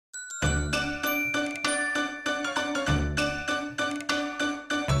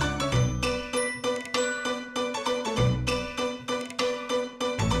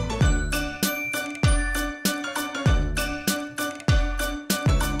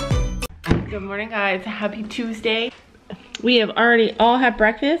Good morning, guys. Happy Tuesday. We have already all had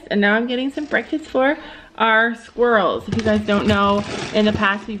breakfast, and now I'm getting some breakfast for our squirrels. If you guys don't know, in the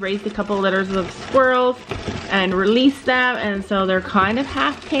past we've raised a couple litters of squirrels and released them, and so they're kind of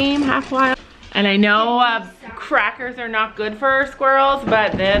half tame, half wild. And I know crackers are not good for squirrels,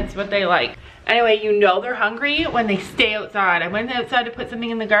 but that's what they like. Anyway, you know they're hungry when they stay outside. I went outside to put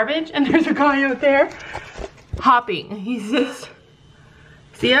something in the garbage, and there's a guy out there hopping. He's just,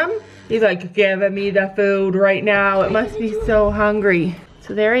 see him? He's like, giving me the food right now. It must be so hungry.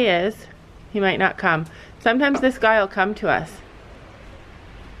 So there he is. He might not come. Sometimes this guy will come to us.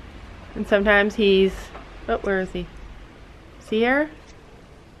 And sometimes he's, oh, where is he? See her?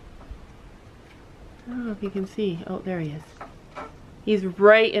 I don't know if you can see. Oh, there he is. He's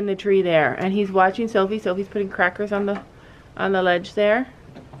right in the tree there, and he's watching Sophie. Sophie's putting crackers on the ledge there.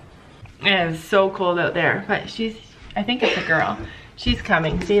 And it's so cold out there, but she's, I think it's a girl. She's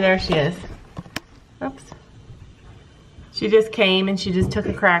coming. See, there she is. Oops. She just came and she just took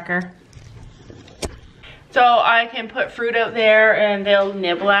a cracker. So I can put fruit out there and they'll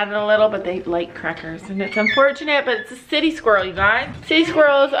nibble at it a little, but they like crackers. And it's unfortunate, but it's a city squirrel, you guys. City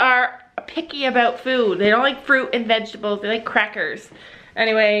squirrels are picky about food. They don't like fruit and vegetables. They like crackers.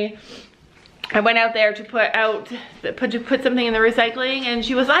 Anyway, I went out there to put something in the recycling, and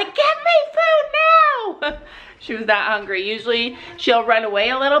she was like, "Give me food now!" She was that hungry. Usually she'll run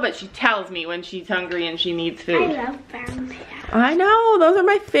away a little, but she tells me when she's hungry and she needs food. I love brown pears. I know, those are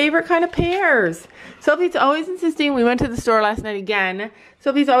my favorite kind of pears. Sophie's always insisting, we went to the store last night again.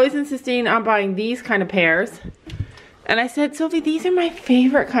 Sophie's always insisting on buying these kind of pears. And I said, Sophie, these are my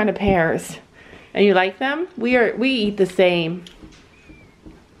favorite kind of pears. And you like them? We eat the same.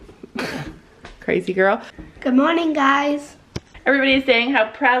 Crazy girl. Good morning, guys. Everybody is saying how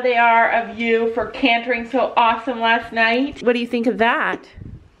proud they are of you for cantering so awesome last night. What do you think of that?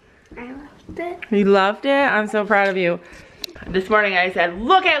 I loved it. You loved it? I'm so proud of you. This morning I said,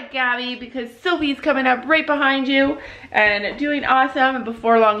 look out, Gabby, because Sophie's coming up right behind you and doing awesome. And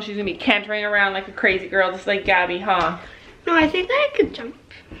before long, she's gonna be cantering around like a crazy girl, just like Gabby, huh? No, I think I could jump.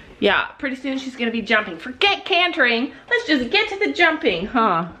 Yeah, pretty soon she's gonna be jumping. Forget cantering, let's just get to the jumping,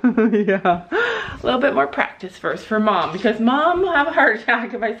 huh? Yeah, a little bit more practice first for mom, because mom will have a heart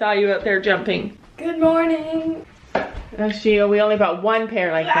attack if I saw you out there jumping. Good morning. We only bought one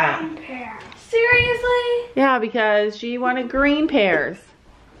pear like that. One pear. Seriously? Yeah, because she wanted green pears.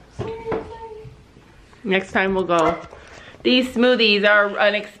 Seriously? Next time we'll go. These smoothies are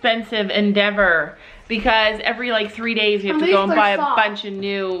an expensive endeavor, because every like 3 days you have to go and buy a bunch of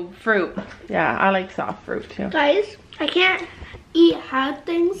new fruit. Yeah, I like soft fruit too. Guys, I can't eat hard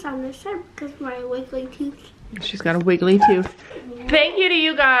things on this side because of my wiggly tooth. She's got a wiggly tooth. Thank you to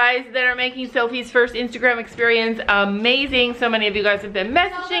you guys that are making Sophie's first Instagram experience amazing. So many of you guys have been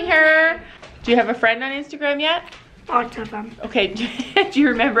messaging her. Do you have a friend on Instagram yet? Lots of them. Okay, do you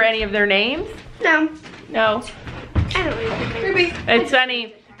remember any of their names? No. No? I don't remember. It's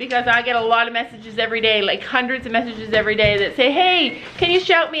funny, because I get a lot of messages every day, like hundreds of messages every day that say, hey, can you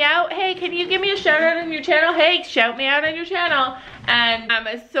shout me out? Hey, can you give me a shout out on your channel? Hey, shout me out on your channel. And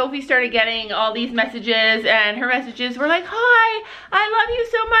Sophie started getting all these messages, and her messages were like, hi, I love you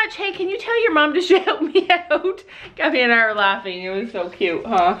so much. Hey, can you tell your mom to shout me out? Gabby and I were laughing. It was so cute,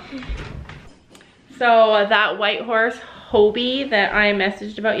 huh? So that white horse, Hobie, that I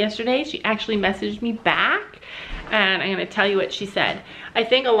messaged about yesterday, she actually messaged me back. And I'm gonna tell you what she said. I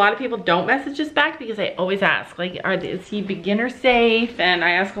think a lot of people don't message us back because I always ask, like, is he beginner safe? And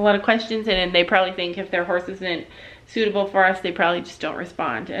I ask a lot of questions, and they probably think if their horse isn't suitable for us, they probably just don't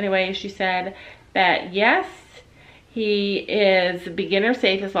respond. Anyway, she said that yes, he is beginner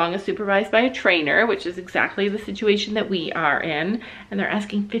safe as long as supervised by a trainer, which is exactly the situation that we are in. And they're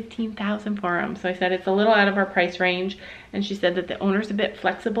asking $15,000 for him. So I said it's a little out of our price range. And she said that the owner's a bit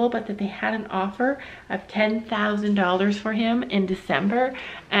flexible, but that they had an offer of $10,000 for him in December,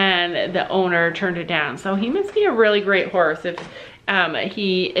 and the owner turned it down. So he must be a really great horse if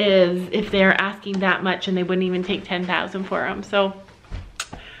if they're asking that much and they wouldn't even take $10,000 for him. So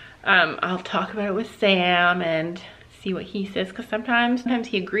I'll talk about it with Sam and see what he says, because sometimes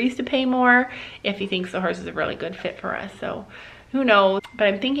he agrees to pay more if he thinks the horse is a really good fit for us. So who knows? But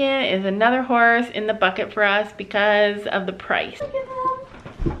I'm thinking it is another horse in the bucket for us because of the price.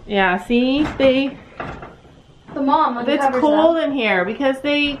 Yeah, see, the mom. It's cold in here because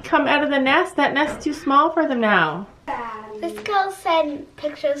they come out of the nest. That nest's too small for them now. This girl sent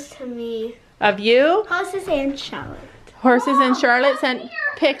pictures to me. Of you? Horses and Charlotte. Horses and Charlotte sent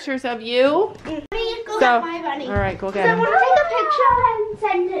pictures of you. Go So, get my bunny. all right, go get I him. want to take a try and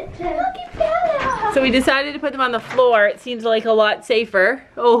send it to Bella. So we decided to put them on the floor. It seems like a lot safer.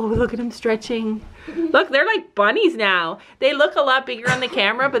 Oh, look at them stretching. Look, they're like bunnies now. They look a lot bigger on the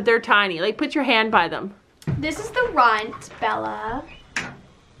camera, but they're tiny. Like, put your hand by them. This is the runt, Bella.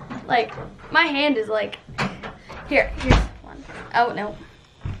 Like, my hand is like, here's one. Oh, no.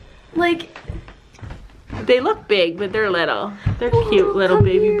 Like, they look big, but they're little. They're cute little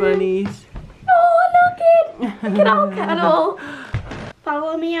baby bunnies. oh, look it. Look at all cuddle.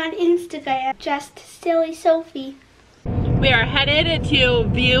 Follow me on Instagram, just Silly Sophie. We are headed to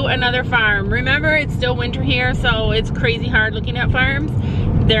view another farm. Remember, it's still winter here, so it's crazy hard looking at farms.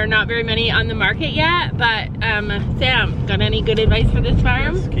 There are not very many on the market yet, but Sam, got any good advice for this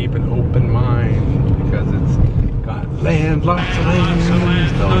farm? Just keep an open mind, because it's got land, lots of land.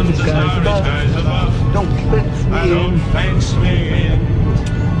 Don't fence me in.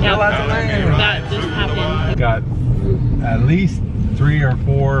 Yeah, lots of land. that just happened. Got at least 3 or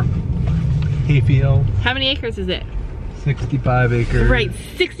 4 hayfields. How many acres is it? 65 acres. Right,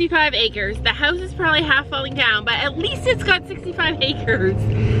 65 acres. The house is probably half falling down, but at least it's got 65 acres.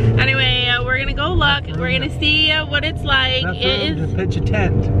 Anyway, we're gonna go look. We're gonna see what it's like. It is to pitch a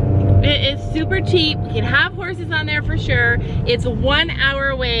tent. It is super cheap. We can have horses on there for sure. It's 1 hour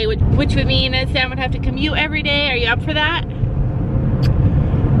away, which would mean that Sam would have to commute every day. Are you up for that?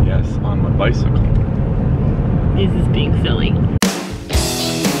 Yes, on my bicycle. This is being silly.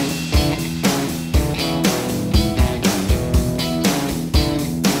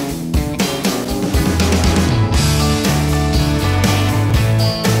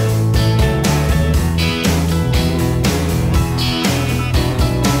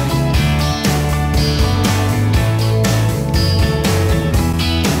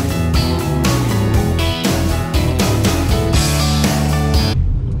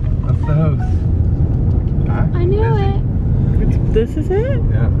 This is it?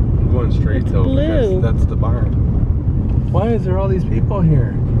 Yeah, I'm going straight though, blue. because that's the barn. Why is there all these people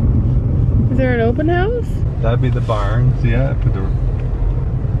here? Is there an open house? That'd be the barn. See, yeah, I put the...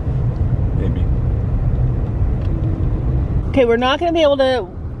 Maybe. Okay, we're not going to be able to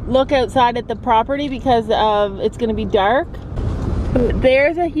look outside at the property because it's going to be dark.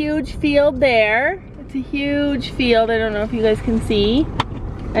 There's a huge field there. It's a huge field. I don't know if you guys can see.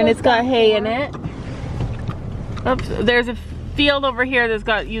 And it's got hay in it. Oops, there's a field over here that's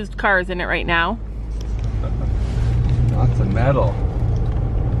got used cars in it right now. Lots of metal.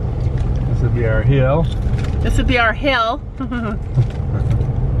 This would be our hill. This would be our hill.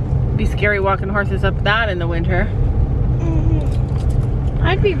 It'd be scary walking horses up that in the winter.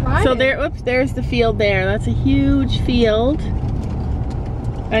 I'd be running. So there, oops, there's the field there. That's a huge field.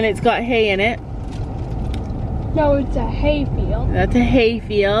 And it's got hay in it. No, it's a hay field. That's a hay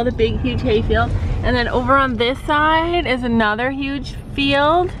field, a big, huge hay field. And then over on this side is another huge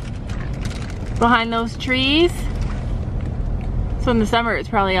field behind those trees. So in the summer it's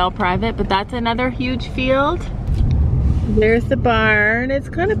probably all private, but that's another huge field. There's the barn. It's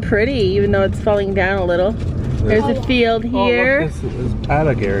kind of pretty, even though it's falling down a little. There's a field here. Oh, look, this is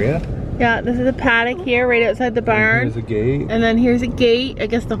paddock area. Yeah, this is a paddock here, right outside the barn. And here's a gate. And then here's a gate. I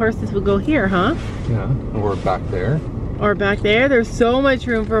guess the horses would go here, huh? Yeah, or back there. Or back there. There's so much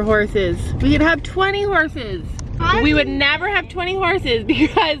room for horses. We could have 20 horses. We would never have 20 horses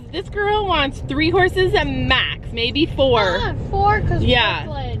because this girl wants 3 horses at max, maybe 4. 4 because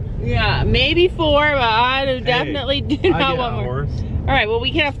Brooklyn. Yeah, maybe 4, but I definitely do not want more. Horse. All right, well we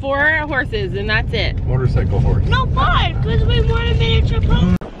can have 4 horses and that's it. Motorcycle horse. No, 5, because we want a miniature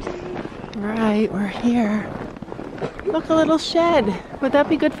pony. Right, we're here. Look, a little shed. Would that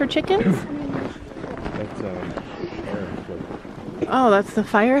be good for chickens? That's Oh, that's the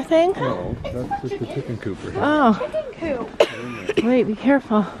fire thing? no, that's just a chicken coop. Oh. Chicken coop. Wait, be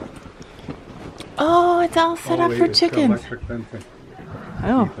careful. Oh, it's all set up for chickens. Electric fencing.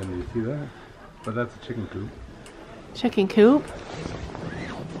 Oh, And you see that? But that's a chicken coop. chicken coop.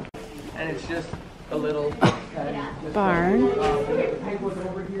 And it's just a little Barn.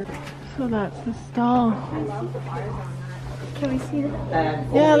 So that's the stall. Can we see that?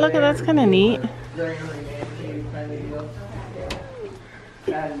 Yeah, look, that's kind of neat.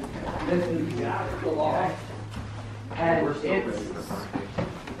 and this is the law. And it's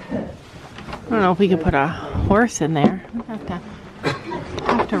I don't know if we could put a horse in there. We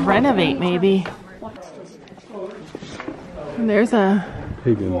have to renovate maybe. And there's a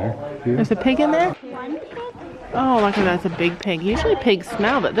Pig in there. See? there's a pig in there. Oh, look at that! That's a big pig. Usually pigs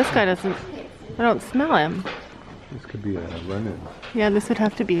smell, but this guy doesn't. I don't smell him. This could be a run-in. Yeah, this would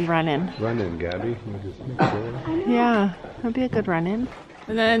have to be run-in. Run-in, Gabby. You just make sure. Yeah, that'd be a good run-in.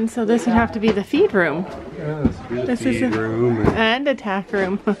 And then, so this would have to be the feed room. Yeah, this This is is a feed a- room. And a tack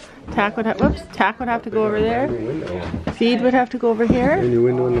room. Tack would have, whoops, tack would have to go over there. Window. Feed would have to go over here. And your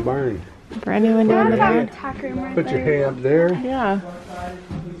window in the barn. Brand new window in the barn. Tack room right Put your there. hay up there. Yeah,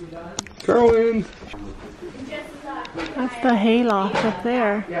 Throw in. that's the hay loft up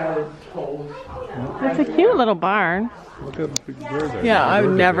there. That's a cute little barn. Look how big the doors are. Yeah, The I would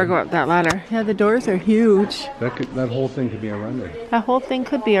doors are never big. go up that ladder. Yeah, the doors are huge. That whole thing could be a run-in. That whole thing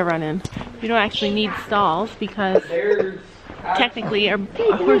could be a run-in. You don't actually need stalls because technically our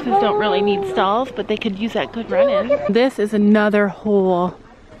horses don't really need stalls, but they could use that good run-in. This is another whole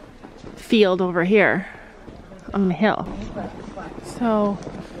field over here on the hill. So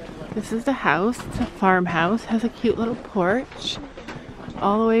this is the house. It's a farmhouse. Has a cute little porch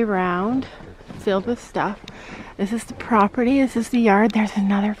all the way around, filled with stuff. This is the property. This is the yard. There's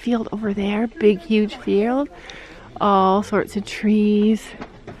another field over there. Big, huge field. All sorts of trees.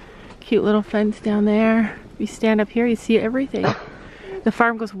 Cute little fence down there. You stand up here, you see everything. The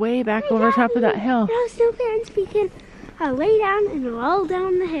farm goes way back over top of that hill. No snow fence, we can lay down and roll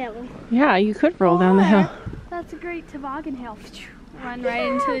down the hill. Yeah, you could roll down the hill. That's a great toboggan hill. Run right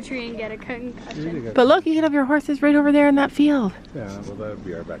into the tree and get a concussion. But look, you can have your horses right over there in that field. Yeah, well, that would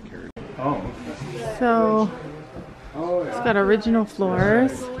be our backyard. Oh. So Oh, it's yeah. got original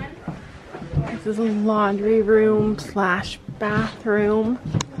floors. This is a laundry room slash bathroom.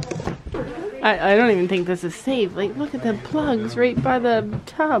 I don't even think this is safe. Like, look at the plugs right by the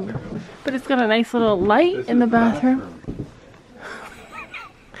tub. But it's got a nice little light This in the is bathroom.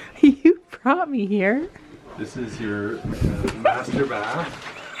 You brought me here. This is your master bath.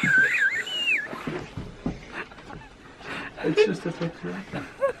 It's just a picture.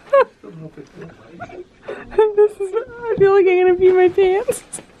 This is, I feel like I'm gonna pee my pants.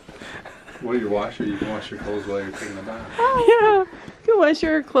 Well, you can wash your clothes while you're taking a bath. Yeah, you can wash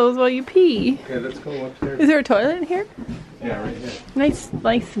your clothes while you pee. Okay, let's go upstairs. Is there a toilet in here? Yeah, right here.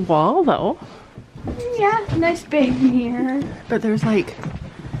 Nice wall though. Yeah, nice big mirror. But there's like,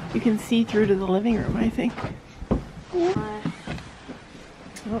 you can see through to the living room, I think. Oh,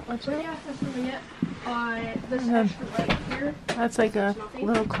 watch out. Yeah, that's really it. This And then- extra right here, That's like a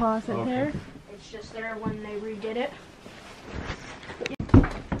little closet Okay. there. it's just there when they redid it.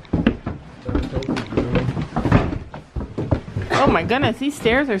 Oh my goodness, these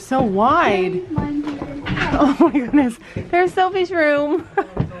stairs are so wide. Oh my goodness, there's Sophie's room.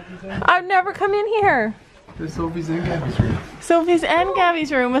 I've never come in here. There's Sophie's and Gabby's room. Sophie's and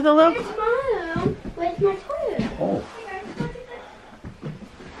Gabby's room with a little. Mom, where's my toilet? Oh.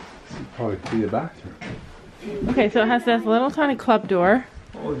 This would probably be a bathroom. Okay, so it has this little tiny club door.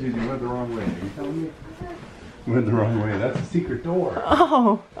 Oh, dude, you went the wrong way. Are you telling me? You went the wrong way. That's a secret door.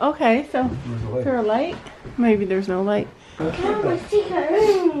 Oh, okay, so Where's the is light? there a light? Maybe there's no light. Oh, my secret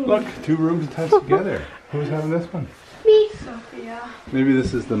room. Look, 2 rooms attached together. Who's having this one? Me. Sophia. Maybe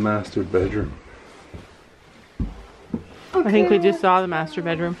this is the master bedroom. I think we just saw the master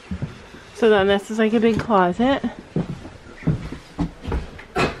bedroom. So then this is like a big closet.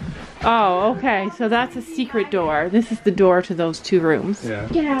 Oh, okay, so that's a secret door. This is the door to those 2 rooms. Yeah.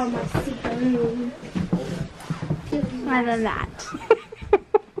 Get out of my secret room. Rather that.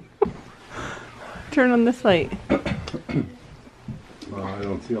 Turn on this light. Oh, I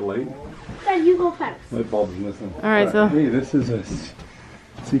don't see a light. Dad, you go first. Light bulb's missing. All right, so- Hey, this is a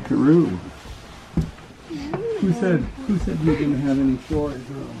secret room. Who said we didn't have any storage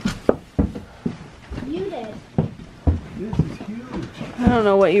room? You did. This is huge. I don't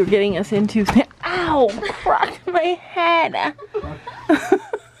know what you're getting us into. Ow! Cracked my head.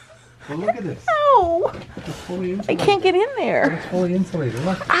 Well, look at this. Ow! It's fully I insulated. can't get in there. It's fully insulated.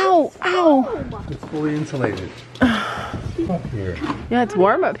 Look, Ow! Ow! it's fully insulated. Up here. Yeah, it's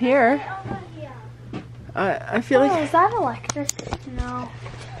warm up here. I feel Oh, like is that electric? No.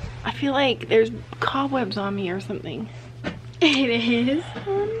 I feel like there's cobwebs on me or something. It is.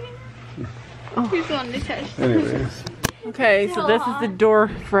 Who's wanting to touch? Anyways. Okay, so this is the door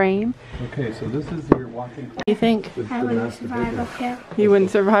frame. Okay, so this is your walking. What do you think? The I wouldn't master survive bedroom. up here. You wouldn't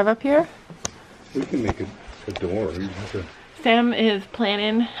survive up here? We can make a door. We just have to. Sam is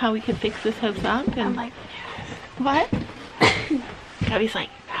planning how we could fix this house up and I'm like, what? Gabby's like,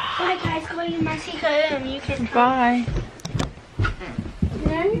 bye guys, going in my secret room. You can bye.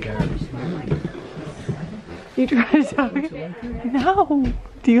 You try to talk? No.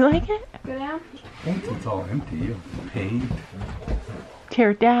 Do you like it? Go down. Once it's all empty, you paved.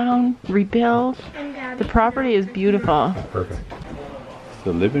 Tear it down, rebuild. The property is beautiful. Perfect.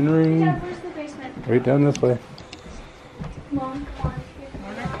 The living room. Where's the basement? Right down this way. Mom, come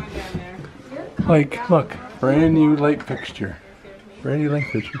on. Like, look, brand new light fixture. Ready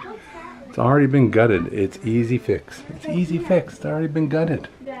link picture. It's already been gutted. It's easy fix. It's easy fix. It's already been gutted.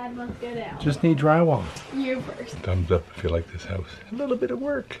 Dad, let's get out. Just need drywall. You first. Thumbs up if you like this house. A little bit of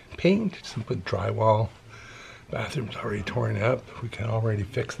work. Paint, some put drywall. Bathroom's already torn up. We can already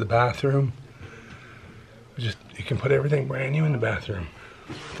fix the bathroom. You can put everything brand new in the bathroom.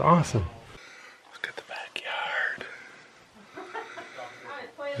 It's awesome. Look at the backyard.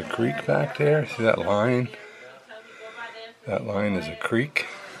 The creek back there. See that line? That line is a creek.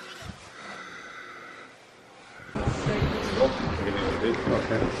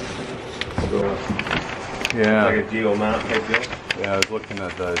 Okay. Yeah. Like a geo map type deal? Yeah, I was looking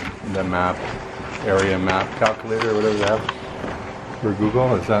at the map, area map calculator, whatever they have for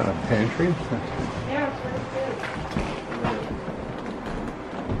Google. Is that a pantry? Yeah, it's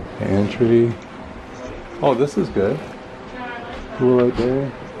Pantry. Oh, this is good. Pool right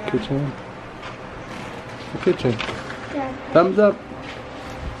there. Kitchen. The kitchen. Yeah. Thumbs up.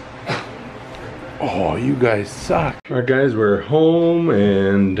 Oh, you guys suck. Alright guys, we're home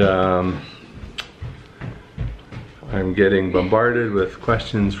and I'm getting bombarded with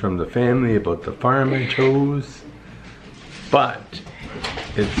questions from the family about the farm I chose. But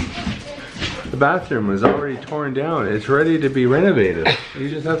the bathroom was already torn down. It's ready to be renovated. You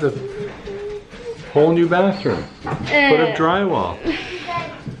just have to whole new bathroom. Put up drywall.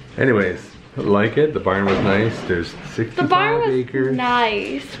 Anyways, like it. The barn was nice. There's 65 The barn was acres.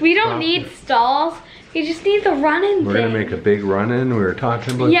 nice. We don't need stalls. We just need the run-in We're thing. gonna make a big run-in. We were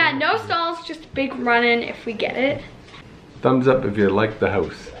talking about. Yeah, no stalls, just a big run-in if we get it. Thumbs up if you like the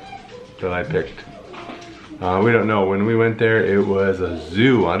house that I picked. We don't know. When we went there, it was a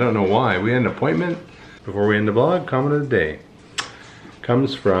zoo. I don't know why. We had an appointment. Before we end the vlog, comment of the day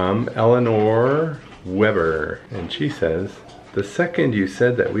comes from Eleanor Weber, and she says, "The second you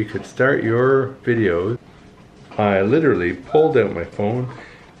said that we could start your videos, I literally pulled out my phone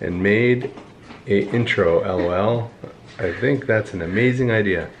and made a intro, LOL. I think that's an amazing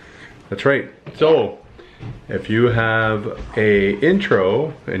idea." That's right. So, if you have a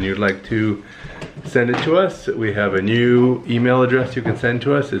intro and you'd like to send it to us, we have a new email address you can send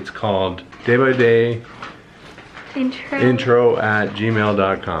to us. It's called DaybyDay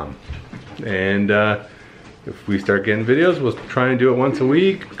intro@gmail.com. And if we start getting videos, we'll try and do it once a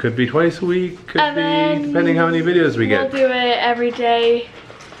week. Could be twice a week. Could be depending how many videos we get. We'll do it every day,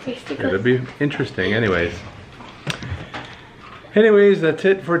 basically. It'll be interesting anyways. Anyways, that's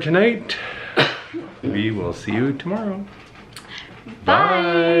it for tonight. We will see you tomorrow.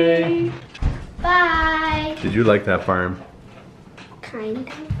 Bye. Bye. Did you like that farm? Kind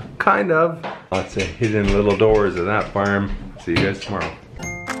of. Kind of. Lots of hidden little doors in that farm. See you guys tomorrow.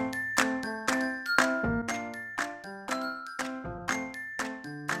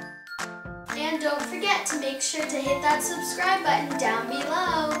 And don't forget to make sure to hit that subscribe button down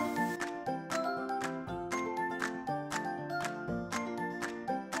below.